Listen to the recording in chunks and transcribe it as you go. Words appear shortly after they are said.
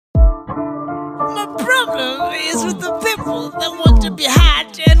problem is with the people that want to be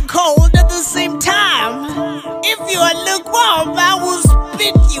hot and cold at the same time. If you are lukewarm, I will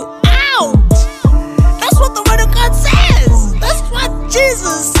spit you out. That's what the word of God says. That's what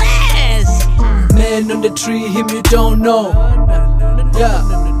Jesus says. Man on the tree, him you don't know. Yeah,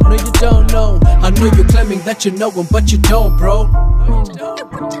 no you don't know. I know you're claiming that you know him, but you don't, bro.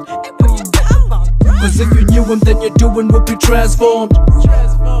 Cause if you knew him, then your doing would be transformed.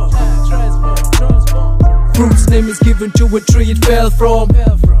 Fruit's name is given to a tree it fell from.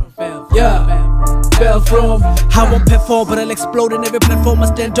 Yeah, fell from. I won't perform, but I'll explode in every platform I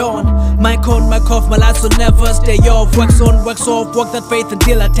stand on. Mic on, mic off, my lights will never stay off. Wax on, wax off, walk that faith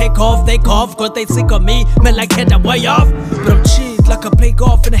until I take off. They cough, cause they sick of me, man like head I'm way off. But I'm chill like I play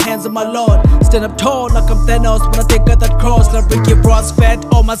golf in the hands of my Lord. Stand up tall like I'm Thanos when I take out that cross. Like Ricky Ross fed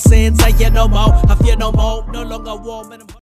all my sins, I hear no more, I fear no more, no longer warm.